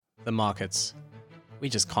The markets. We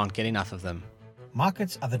just can't get enough of them.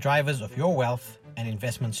 Markets are the drivers of your wealth and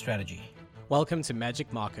investment strategy. Welcome to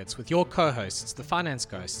Magic Markets with your co-hosts, the Finance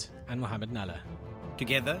Ghost and Mohammed Nalla.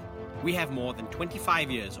 Together, we have more than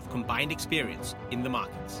 25 years of combined experience in the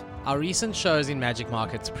markets. Our recent shows in Magic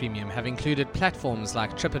Markets Premium have included platforms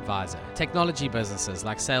like TripAdvisor, technology businesses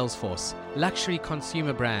like Salesforce, luxury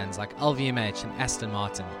consumer brands like LVMH and Aston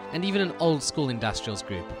Martin, and even an old school industrials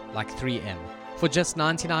group like 3M. For just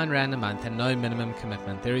 99 Rand a month and no minimum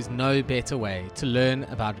commitment, there is no better way to learn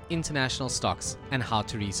about international stocks and how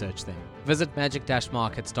to research them. Visit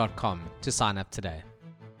magic-markets.com to sign up today.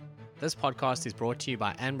 This podcast is brought to you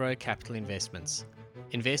by Anbro Capital Investments.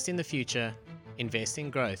 Invest in the future, invest in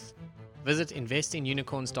growth. Visit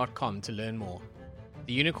investinunicorns.com to learn more.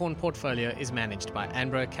 The Unicorn portfolio is managed by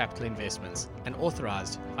Anbro Capital Investments, an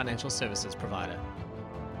authorized financial services provider.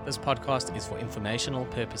 This podcast is for informational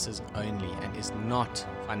purposes only and is not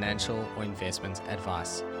financial or investment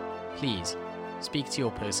advice. Please speak to your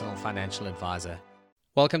personal financial advisor.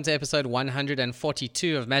 Welcome to episode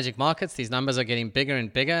 142 of Magic Markets. These numbers are getting bigger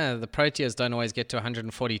and bigger. The Proteas don't always get to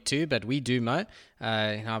 142, but we do, Mo.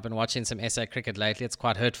 I've been watching some SA cricket lately. It's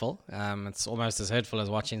quite hurtful. It's almost as hurtful as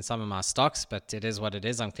watching some of my stocks, but it is what it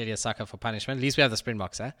is. I'm clearly a sucker for punishment. At least we have the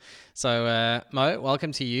Springboks, eh? So, Mo,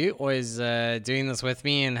 welcome to you. Always doing this with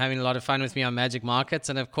me and having a lot of fun with me on Magic Markets.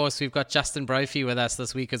 And of course, we've got Justin Brophy with us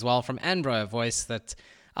this week as well from Anbro, a voice that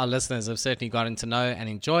our listeners have certainly gotten to know and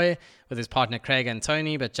enjoy with his partner Craig and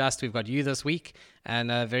Tony. But Just, we've got you this week and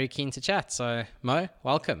very keen to chat. So Mo,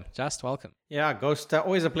 welcome. Just, welcome. Yeah, Ghost,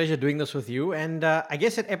 always a pleasure doing this with you. And I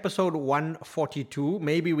guess at episode 142,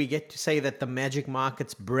 maybe we get to say that the Magic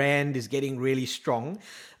Markets brand is getting really strong.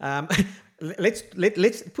 Let's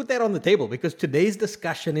put that on the table because today's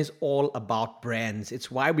discussion is all about brands. It's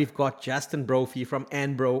why we've got Justin Brophy from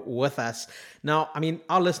Anbro with us. Now, I mean,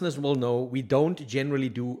 our listeners will know we don't generally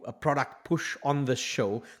do a product push on this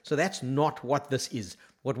show, so that's not what this is.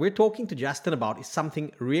 What we're talking to Justin about is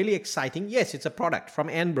something really exciting. Yes, it's a product from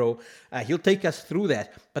Anbro. He'll take us through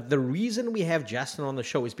that. But the reason we have Justin on the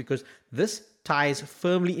show is because this ties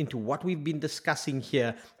firmly into what we've been discussing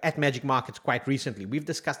here at Magic Markets quite recently. We've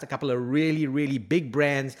discussed a couple of really, really big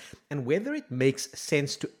brands and whether it makes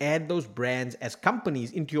sense to add those brands as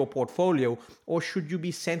companies into your portfolio, or should you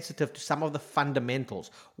be sensitive to some of the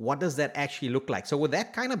fundamentals? What does that actually look like? So with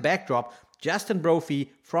that kind of backdrop, Justin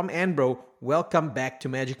Brophy from Anbro, welcome back to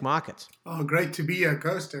Magic Markets. Oh, great to be here,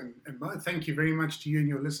 Ghost. And Mo, thank you very much to you and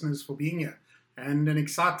your listeners for being here. And an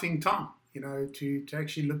exciting time, to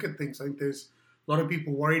actually look at things. I think there's a lot of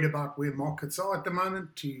people worried about where markets are at the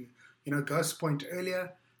moment, to, Ghost's point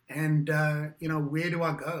earlier. And, where do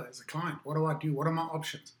I go as a client? What do I do? What are my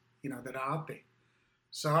options, that are out there?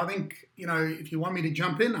 So I think, if you want me to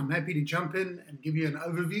jump in, I'm happy to jump in and give you an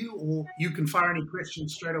overview, or you can fire any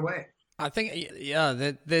questions straight away. I think,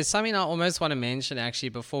 there's something I almost want to mention actually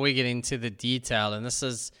before we get into the detail. And this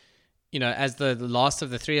is, as the last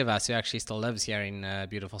of the three of us who actually still lives here in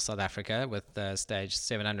beautiful South Africa with stage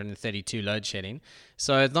 732 load shedding.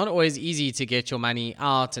 So it's not always easy to get your money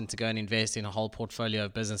out and to go and invest in a whole portfolio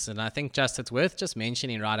of businesses. And I think it's worth just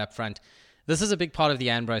mentioning right up front, this is a big part of the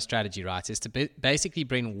Anbro strategy, right? Is to basically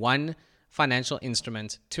bring one financial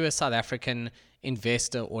instrument to a South African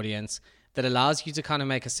investor audience that allows you to kind of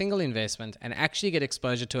make a single investment and actually get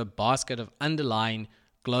exposure to a basket of underlying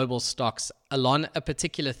global stocks along a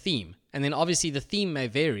particular theme. And then obviously the theme may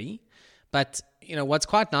vary, but what's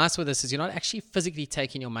quite nice with this is you're not actually physically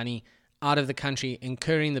taking your money out of the country,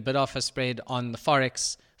 incurring the bid-offer spread on the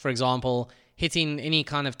Forex, for example, hitting any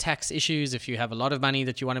kind of tax issues if you have a lot of money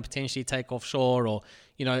that you want to potentially take offshore, or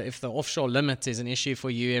if the offshore limit is an issue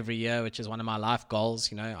for you every year, which is one of my life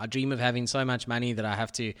goals. I dream of having so much money that I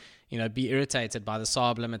have to be irritated by the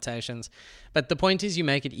SARB limitations. But the point is you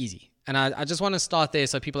make it easy. And I just want to start there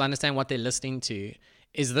so people understand what they're listening to.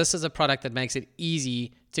 This is a product that makes it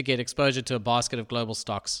easy to get exposure to a basket of global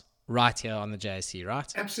stocks right here on the JSE,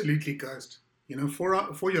 right? Absolutely, Ghost.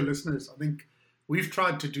 For your listeners, I think we've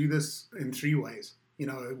tried to do this in three ways.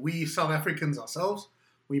 We South Africans ourselves,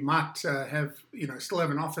 we might still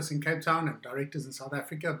have an office in Cape Town and directors in South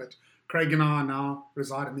Africa, but Craig and I now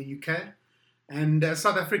reside in the UK. And as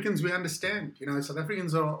South Africans, we understand, South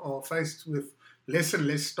Africans are faced with less and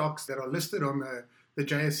less stocks that are listed on the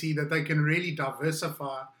JSE that they can really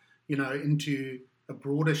diversify, into a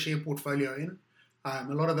broader share portfolio in.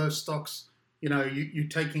 A lot of those stocks, you're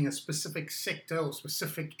taking a specific sector or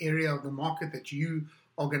specific area of the market that you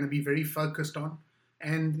are going to be very focused on.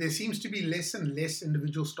 And there seems to be less and less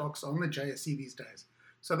individual stocks on the JSE these days.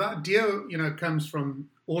 So the idea, comes from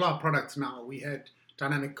all our products now. We had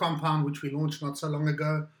Dynamic Compound, which we launched not so long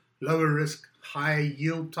ago. lower risk, high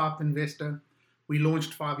yield type investor. We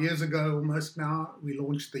launched 5 years ago almost now. We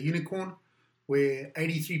launched the unicorn, where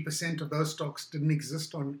 83% of those stocks didn't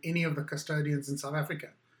exist on any of the custodians in South Africa.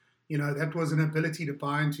 That was an ability to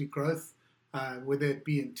buy into growth, whether it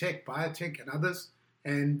be in tech, biotech, and others.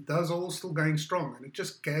 And those are all still going strong. And it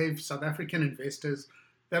just gave South African investors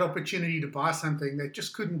that opportunity to buy something they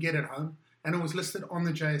just couldn't get at home. And it was listed on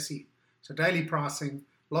the JSE. So daily pricing,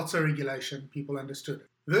 lots of regulation, people understood it.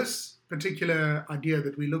 This particular idea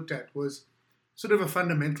that we looked at was sort of a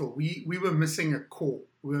fundamental. We were missing a core.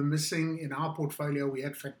 We were missing in our portfolio. We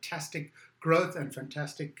had fantastic growth and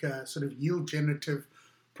fantastic sort of yield generative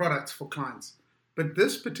products for clients. But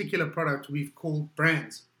this particular product we've called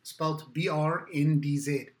BRNDZ, spelled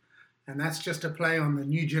BRNDZ. And that's just a play on the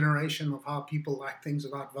new generation of how people like things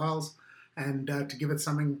without vowels, and to give it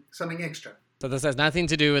something extra. So this has nothing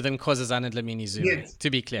to do with Nkosazana Dlamini Zulu, yes. To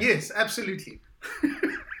be clear. Yes, absolutely.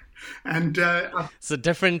 And it's a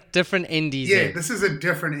different NDZ. Yeah, this is a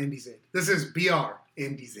different NDZ. This is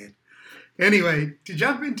BRNDZ. Anyway, to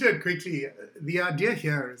jump into it quickly, the idea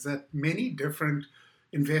here is that many different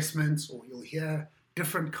investments, or you'll hear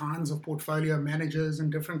different kinds of portfolio managers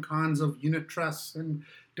and different kinds of unit trusts and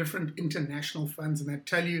different international funds, and they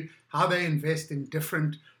tell you how they invest in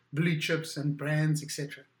different blue chips and brands,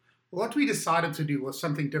 etc. What we decided to do was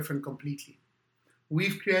something different completely.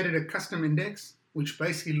 We've created a custom index which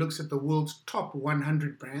basically looks at the world's top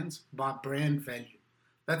 100 brands by brand value.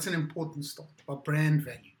 That's an important start, by brand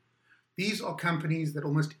value. These are companies that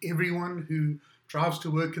almost everyone who drives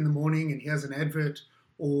to work in the morning and hears an advert,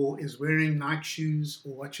 or is wearing Nike shoes,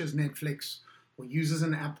 or watches Netflix, or uses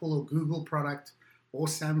an Apple or Google product, or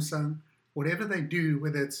Samsung, whatever they do,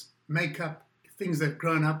 whether it's makeup, things they've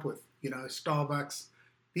grown up with, Starbucks,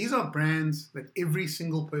 these are brands that every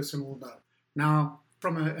single person will know. Now,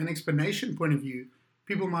 from an explanation point of view,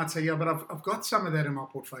 people might say, yeah, but I've got some of that in my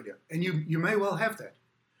portfolio. And you may well have that.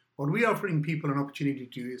 What we're offering people an opportunity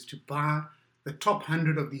to do is to buy the top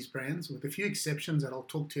 100 of these brands, with a few exceptions that I'll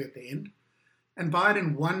talk to at the end, and buy it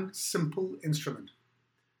in one simple instrument.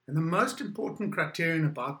 And the most important criterion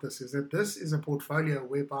about this is that this is a portfolio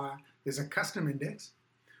whereby there's a custom index.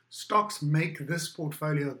 Stocks make this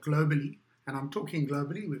portfolio globally, and I'm talking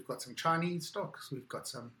globally. We've got some Chinese stocks, we've got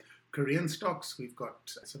some Korean stocks, we've got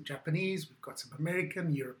some Japanese, we've got some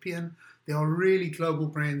American, European. There are really global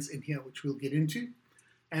brands in here, which we'll get into.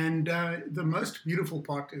 And the most beautiful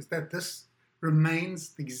part is that this remains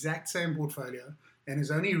the exact same portfolio and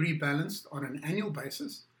is only rebalanced on an annual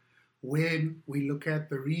basis when we look at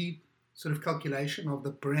the sort of calculation of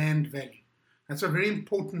the brand value. That's a very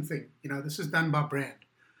important thing. This is done by brand.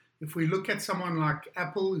 If we look at someone like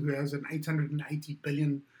Apple, who has an $880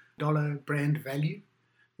 billion brand value,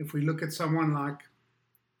 if we look at someone like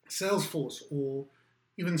Salesforce, or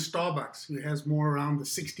even Starbucks, who has more around the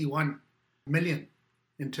 61 million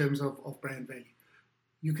in terms of brand value,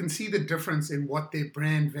 you can see the difference in what their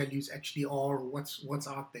brand values actually are, or what's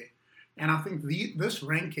out there. And I think this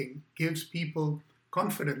ranking gives people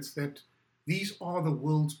confidence that these are the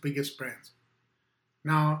world's biggest brands.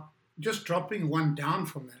 Now, just dropping one down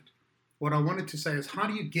from that, what I wanted to say is, how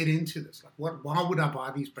do you get into this? Why would I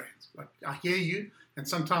buy these brands? I hear you, and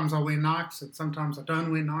sometimes I wear Nikes, and sometimes I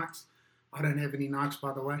don't wear Nikes. I don't have any Nikes,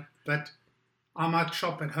 by the way. But I might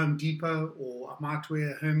shop at Home Depot, or I might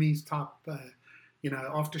wear a Hermes type,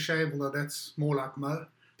 aftershave, although that's more like Mo.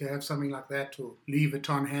 To have something like that, or Louis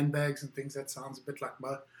Vuitton handbags and things, that sounds a bit like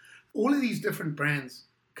Mo. All of these different brands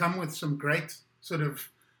come with some great sort of,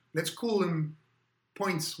 let's call them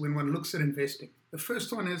points when one looks at investing. The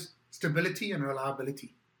first one is stability and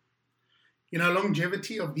reliability.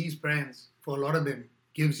 Longevity of these brands, for a lot of them,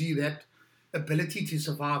 gives you that ability to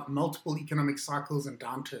survive multiple economic cycles and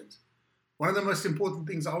downturns. One of the most important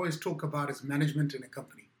things I always talk about is management in a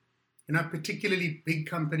company. Particularly big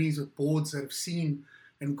companies with boards that have seen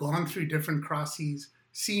and gone through different crises,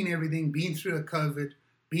 seen everything, been through a COVID,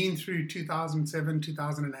 been through 2007,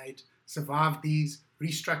 2008, survived these,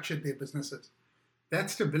 restructured their businesses.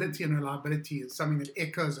 That stability and reliability is something that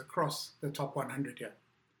echoes across the top 100 here.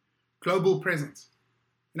 Global presence.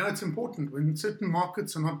 It's important when certain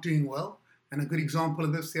markets are not doing well, and a good example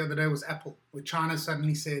of this the other day was Apple, where China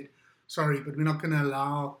suddenly said, sorry, but we're not going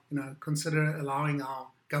to consider allowing our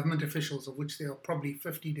government officials, of which there are probably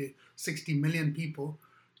 50 to 60 million people,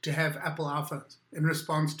 to have Apple iPhones in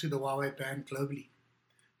response to the Huawei ban globally.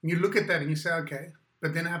 And you look at that and you say, okay,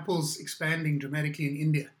 but then Apple's expanding dramatically in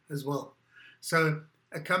India as well. So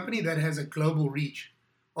a company that has a global reach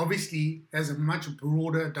obviously has a much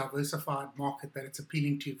broader, diversified market that it's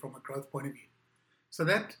appealing to from a growth point of view. So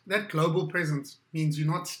that global presence means you're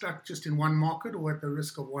not stuck just in one market or at the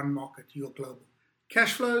risk of one market, you're global.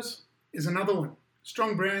 Cash flows is another one.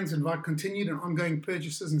 Strong brands invite continued and ongoing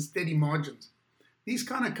purchases and steady margins. These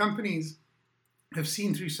kind of companies have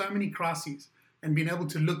seen through so many crises and been able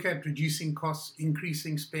to look at reducing costs,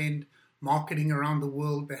 increasing spend, marketing around the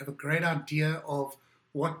world. They have a great idea of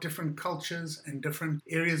what different cultures and different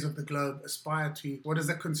areas of the globe aspire to. What does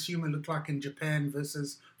the consumer look like in Japan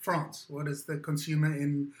versus France? What does the consumer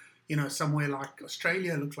in, somewhere like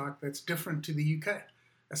Australia look like that's different to the UK?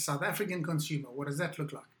 A South African consumer, what does that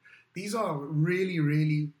look like? These are really,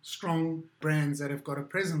 really strong brands that have got a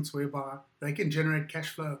presence whereby they can generate cash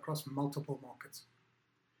flow across multiple markets.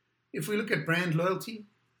 If we look at brand loyalty,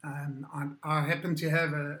 I happen to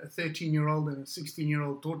have a 13-year-old and a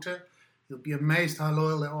 16-year-old daughter. You'll be amazed how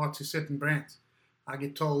loyal they are to certain brands. I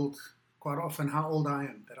get told quite often how old I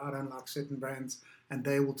am, that I don't like certain brands, and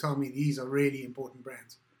they will tell me these are really important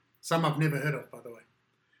brands. Some I've never heard of, by the way.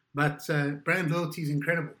 But brand loyalty is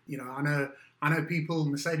incredible. I know people,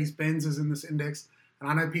 Mercedes-Benz is in this index, and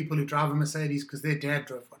I know people who drive a Mercedes because their dad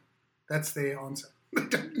drove one. That's their answer. I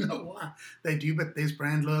don't know why they do, but there's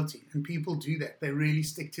brand loyalty, and people do that. They really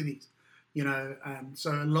stick to these.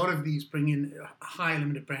 So a lot of these bring in a high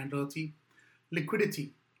element of brand loyalty.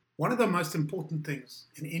 Liquidity. One of the most important things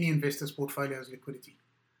in any investor's portfolio is liquidity.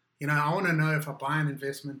 I want to know if I buy an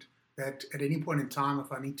investment that at any point in time,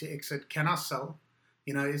 if I need to exit, can I sell?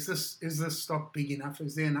 Is this stock big enough?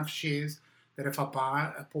 Is there enough shares that if I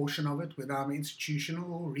buy a portion of it, whether I'm an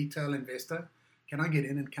institutional or retail investor, can I get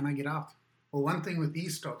in and can I get out? Well, one thing with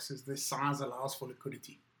these stocks is the size allows for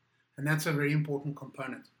liquidity. And that's a very important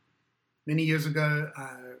component. Many years ago,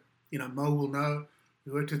 Mo will know,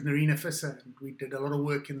 we worked with Narina Visser and we did a lot of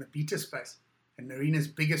work in the beta space. And Narina's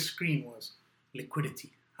biggest screen was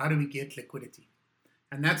liquidity. How do we get liquidity?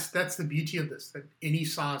 And that's the beauty of this, that any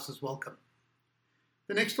size is welcome.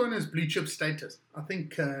 The next one is blue chip status. I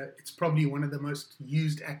think it's probably one of the most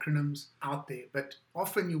used acronyms out there, but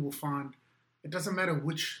often you will find it doesn't matter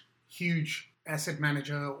which huge asset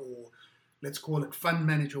manager or let's call it fund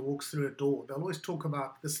manager walks through a door. They'll always talk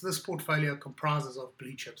about this portfolio comprises of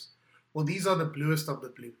blue chips. Well, these are the bluest of the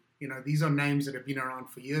blue. These are names that have been around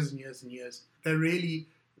for years and years and years.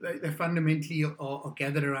 They fundamentally are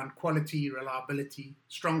gathered around quality, reliability,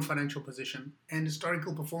 strong financial position, and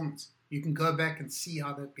historical performance. You can go back and see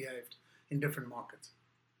how they've behaved in different markets.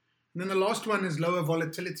 And then the last one is lower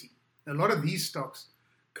volatility. A lot of these stocks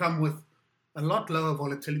come with a lot lower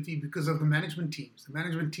volatility because of the management teams. The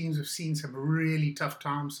management teams have seen some really tough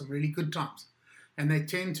times, some really good times. And they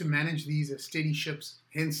tend to manage these as steady ships,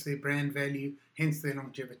 hence their brand value, hence their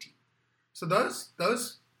longevity. So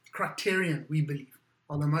those criterion, we believe,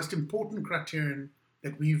 are the most important criterion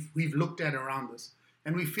that we've looked at around this.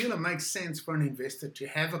 And we feel it makes sense for an investor to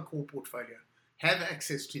have a core portfolio, have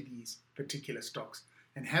access to these particular stocks,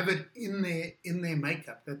 and have it in their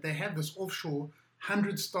makeup, that they have this offshore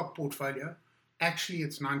 100 stock portfolio. Actually,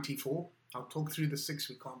 it's 94. I'll talk through the 6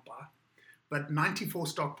 we can't buy, but 94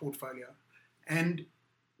 stock portfolio. And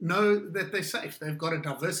know that they're safe. They've got a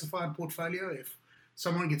diversified portfolio. If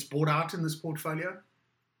someone gets bought out in this portfolio,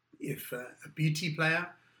 if a beauty player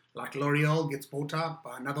like L'Oreal gets bought out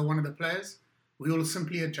by another one of the players, we will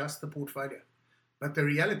simply adjust the portfolio. But the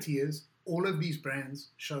reality is, all of these brands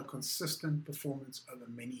show consistent performance over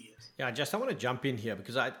many years. Yeah, I want to jump in here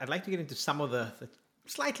because I'd like to get into some of the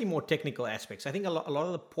slightly more technical aspects. I think a lot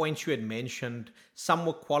of the points you had mentioned, some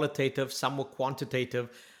were qualitative, some were quantitative.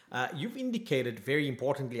 You've indicated very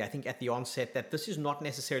importantly, I think at the onset, that this is not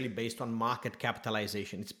necessarily based on market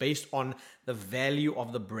capitalization. It's based on the value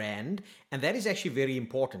of the brand. And that is actually very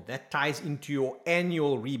important. That ties into your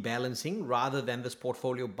annual rebalancing rather than this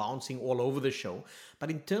portfolio bouncing all over the show.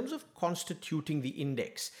 But in terms of constituting the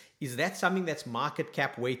index, is that something that's market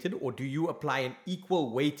cap weighted, or do you apply an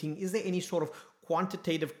equal weighting? Is there any sort of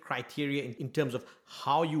quantitative criteria in terms of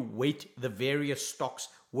how you weight the various stocks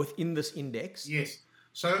within this index? Yes.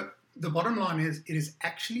 So the bottom line is it is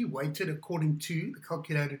actually weighted according to the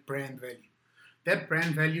calculated brand value. That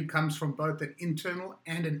brand value comes from both an internal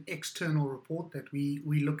and an external report that we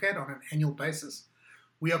look at on an annual basis.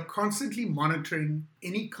 We are constantly monitoring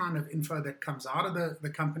any kind of info that comes out of the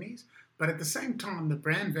companies, but at the same time, the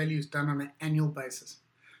brand value is done on an annual basis.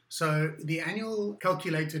 So the annual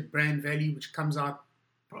calculated brand value, which comes out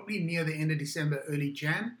probably near the end of December, early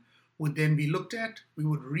Jan, would then be looked at. We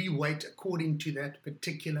would re-weight according to that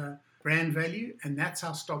particular brand value, and that's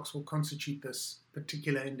how stocks will constitute this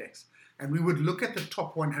particular index. And we would look at the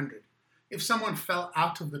top 100. If someone fell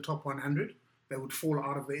out of the top 100, they would fall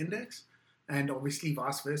out of the index, and obviously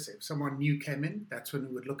vice versa. If someone new came in, that's when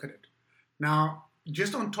we would look at it. Now,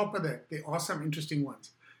 just on top of that, there are some interesting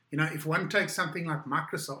ones. If one takes something like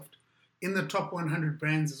Microsoft, in the top 100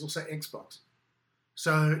 brands is also Xbox.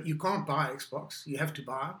 So you can't buy Xbox, you have to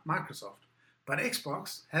buy Microsoft. But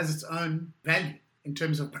Xbox has its own value in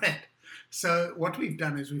terms of brand. So what we've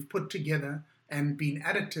done is we've put together and been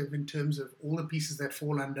additive in terms of all the pieces that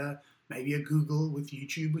fall under maybe a Google with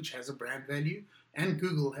YouTube, which has a brand value, and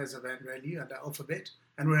Google has a brand value under Alphabet,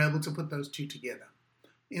 and we're able to put those two together.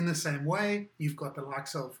 In the same way, you've got the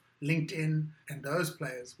likes of LinkedIn and those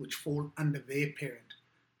players which fall under their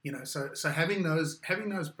parent. So having those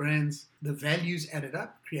brands, the values added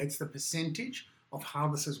up creates the percentage of how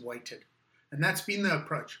this is weighted. And that's been the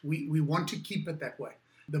approach. We want to keep it that way.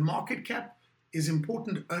 The market cap is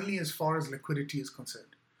important only as far as liquidity is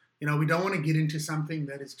concerned. We don't want to get into something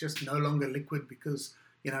that is just no longer liquid because,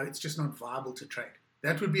 it's just not viable to trade.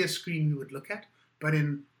 That would be a screen we would look at, but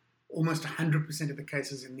in almost 100% of the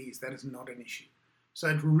cases in these, that is not an issue. So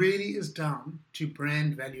it really is down to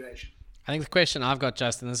brand valuation. I think the question I've got,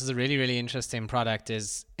 Justin, this is a really, really interesting product,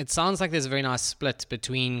 is it sounds like there's a very nice split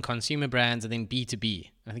between consumer brands and then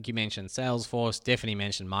B2B. I think you mentioned Salesforce, definitely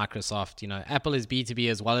mentioned Microsoft. Apple is B2B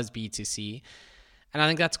as well as B2C. And I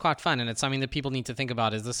think that's quite fun. And it's something that people need to think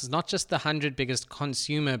about is this is not just the 100 biggest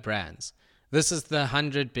consumer brands. This is the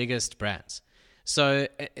 100 biggest brands. So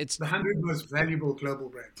it's the 100 most valuable global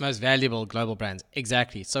brands. Most valuable global brands.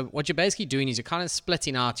 Exactly. So what you're basically doing is you're kind of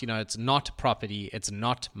splitting out, it's not property, it's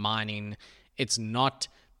not mining, it's not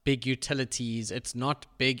big utilities, it's not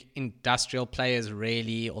big industrial players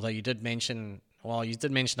really, although you did mention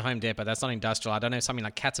Home Depot, that's not industrial. I don't know if something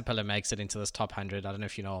like Caterpillar makes it into this top 100. I don't know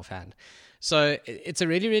if you know offhand. So it's a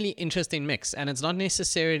really, really interesting mix, and it's not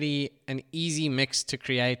necessarily an easy mix to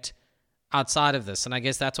create outside of this. And I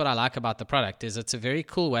guess that's what I like about the product is it's a very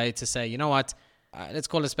cool way to say, you know what, let's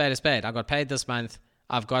call a spade a spade. I got paid this month.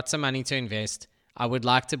 I've got some money to invest. I would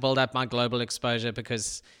like to build up my global exposure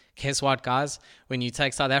because guess what, guys? When you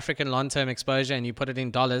take South African long-term exposure and you put it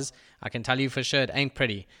in dollars, I can tell you for sure it ain't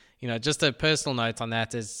pretty. Just a personal note on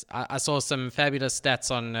that is I saw some fabulous stats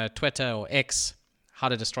on Twitter or X, how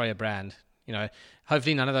to destroy a brand.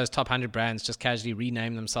 Hopefully none of those top 100 brands just casually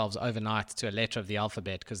rename themselves overnight to a letter of the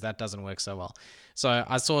alphabet because that doesn't work so well. So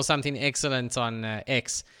I saw something excellent on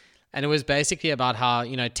X, and it was basically about how,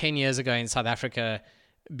 10 years ago in South Africa,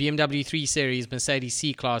 BMW 3 Series, Mercedes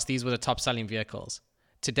C-Class, these were the top selling vehicles.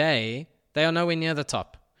 Today, they are nowhere near the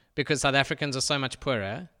top because South Africans are so much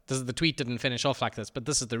poorer. The tweet didn't finish off like this, but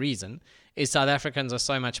this is the reason, is South Africans are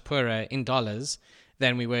so much poorer in dollars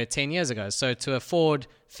than we were 10 years ago. So to afford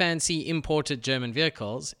fancy imported German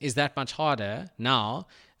vehicles is that much harder now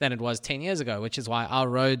than it was 10 years ago, which is why our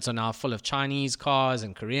roads are now full of Chinese cars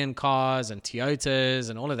and Korean cars and Toyotas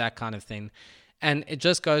and all of that kind of thing. And it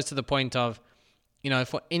just goes to the point of,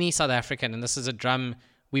 for any South African, and this is a drum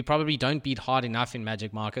we probably don't beat hard enough in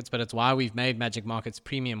Magic Markets, but it's why we've made Magic Markets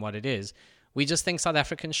Premium what it is. We just think South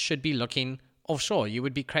Africans should be looking offshore. You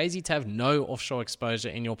would be crazy to have no offshore exposure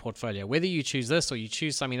in your portfolio. Whether you choose this or you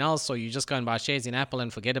choose something else or you just go and buy shares in Apple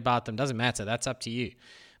and forget about them, doesn't matter. That's up to you.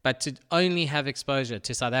 But to only have exposure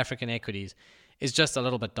to South African equities is just a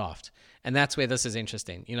little bit daft. And that's where this is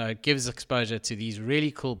interesting. It gives exposure to these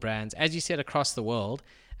really cool brands, as you said, across the world.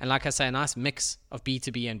 And like I say, a nice mix of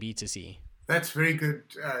B2B and B2C. That's very good,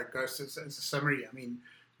 Ghost, as a summary. I mean,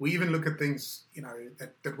 we even look at things,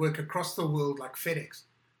 that work across the world like FedEx,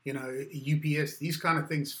 UPS, these kind of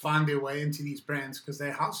things find their way into these brands because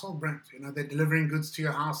they're household brands. They're delivering goods to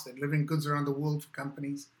your house. They're delivering goods around the world for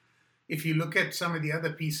companies. If you look at some of the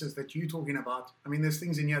other pieces that you're talking about, I mean, there's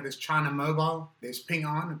things in here. There's China Mobile. There's Ping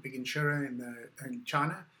An, a big insurer in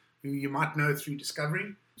China, who you might know through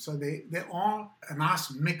Discovery. So there are a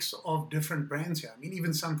nice mix of different brands here. I mean,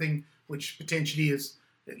 even something which potentially is,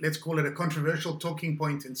 let's call it a controversial talking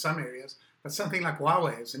point in some areas, but something like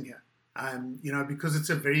Huawei is in here, because it's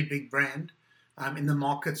a very big brand in the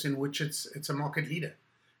markets in which it's a market leader.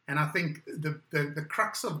 And I think the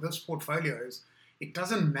crux of this portfolio is it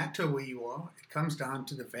doesn't matter where you are. It comes down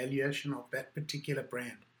to the valuation of that particular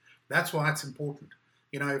brand. That's why it's important.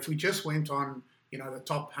 If we just went on, the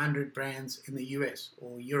top 100 brands in the US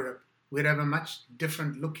or Europe, we'd have a much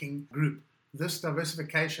different looking group. This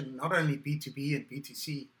diversification, not only B2B and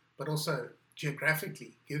B2C, but also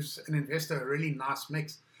geographically, gives an investor a really nice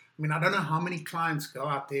mix. I mean, I don't know how many clients go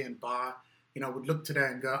out there and buy, would look today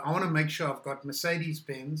and go, I want to make sure I've got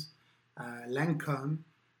Mercedes-Benz, Lancome,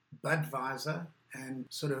 Budweiser, and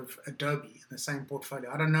sort of Adobe in the same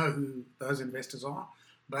portfolio. I don't know who those investors are,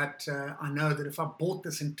 but I know that if I bought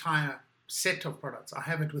this entire set of products, I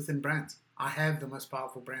have it within brands. I have the most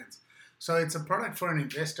powerful brands. So it's a product for an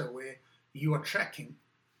investor where you are tracking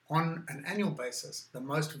on an annual basis, the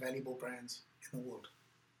most valuable brands in the world.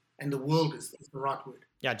 And the world is the right word.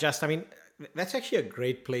 Yeah, just, I mean, that's actually a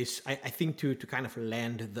great place, I think, to kind of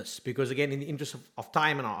land this. Because again, in the interest of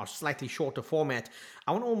time and our slightly shorter format,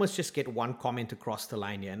 I want to almost just get one comment across the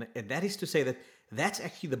line here. And that is to say that that's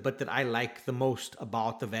actually the bit that I like the most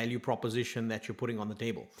about the value proposition that you're putting on the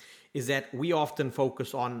table, is that we often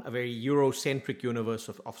focus on a very Eurocentric universe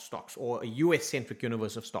of stocks, or a US-centric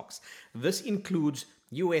universe of stocks. This includes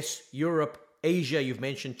US, Europe, Asia. You've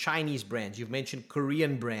mentioned Chinese brands, you've mentioned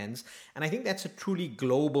Korean brands, and I think that's a truly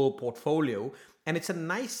global portfolio, and it's a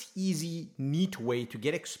nice, easy, neat way to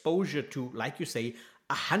get exposure to, like you say,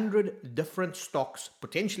 100 different stocks,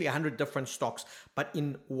 potentially 100 different stocks, but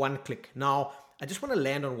in one click. Now, I just want to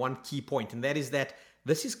land on one key point, and that is that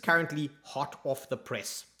this is currently hot off the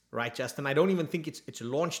press. Right, Justin? I don't even think it's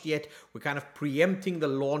launched yet. We're kind of preempting the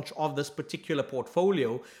launch of this particular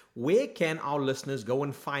portfolio. Where can our listeners go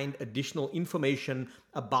and find additional information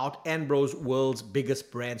about Anbro's world's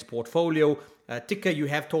biggest brands portfolio? Ticker, you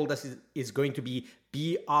have told us, is going to be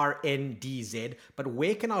BRNDZ. But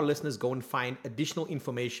where can our listeners go and find additional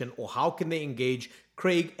information, or how can they engage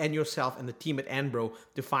Craig and yourself and the team at Anbro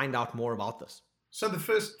to find out more about this? So the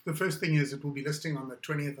first thing is it will be listing on the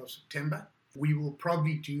 20th of September. We will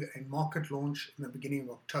probably do a market launch in the beginning of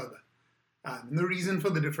October. And the reason for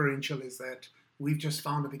the differential is that we've just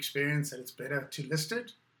found with experience that it's better to list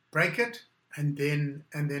it, break it, and then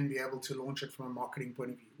be able to launch it from a marketing point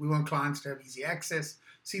of view. We want clients to have easy access,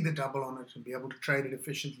 see the double on it, and be able to trade it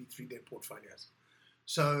efficiently through their portfolios.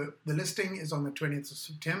 So the listing is on the 20th of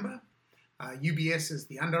September. UBS is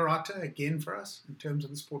the underwriter again for us in terms of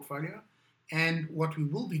this portfolio. And what we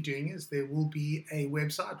will be doing is there will be a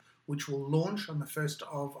website which will launch on the 1st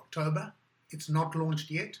of October. It's not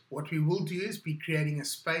launched yet. What we will do is be creating a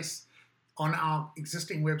space on our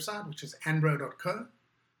existing website, which is anbro.co.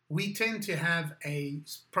 We tend to have a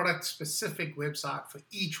product-specific website for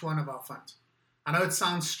each one of our funds. I know it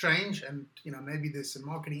sounds strange, and maybe there's some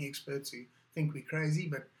marketing experts who think we're crazy,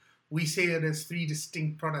 but we see it as 3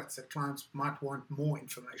 distinct products that clients might want more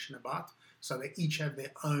information about, so they each have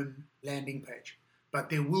their own landing page. But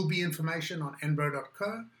there will be information on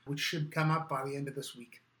anbro.co, which should come up by the end of this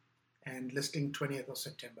week, and listing 20th of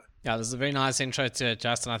September. Yeah, this is a very nice intro to it,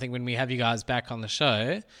 Justin. I think when we have you guys back on the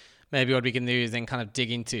show, maybe what we can do is then kind of dig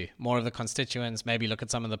into more of the constituents, maybe look at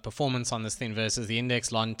some of the performance on this thing versus the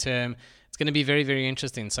index long term. It's going to be very, very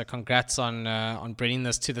interesting. So congrats on bringing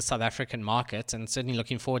this to the South African market, and certainly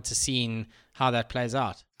looking forward to seeing how that plays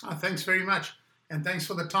out. Oh, thanks very much. And thanks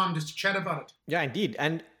for the time just to chat about it. Yeah, indeed.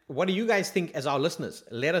 And what do you guys think as our listeners?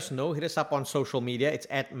 Let us know. Hit us up on social media. It's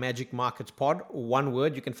at Magic Markets Pod. One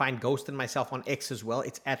word. You can find Ghost and myself on X as well.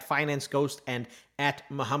 It's at Finance Ghost and at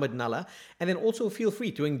Muhammad Nalla. And then also feel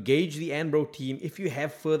free to engage the Anbro team if you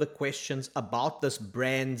have further questions about this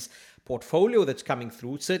brand's portfolio that's coming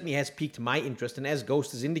through. It certainly has piqued my interest, and as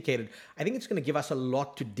Ghost has indicated, I think it's going to give us a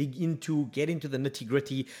lot to dig into, get into the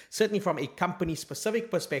nitty-gritty, certainly from a company-specific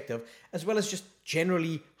perspective, as well as just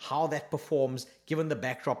generally how that performs given the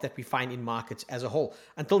backdrop that we find in markets as a whole.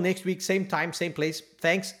 Until next week, same time, same place.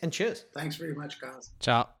 Thanks and cheers. Thanks very much, guys.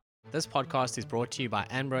 Ciao. This podcast is brought to you by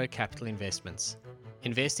Anbro Capital Investments.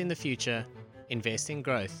 Invest in the future. Invest in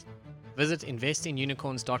growth. Visit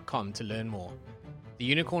investinunicorns.com to learn more. The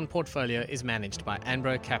Unicorn portfolio is managed by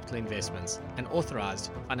Anbro Capital Investments, an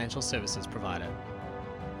authorized financial services provider.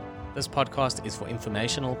 This podcast is for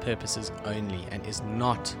informational purposes only and is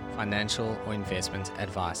not financial or investment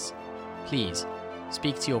advice. Please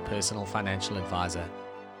speak to your personal financial advisor.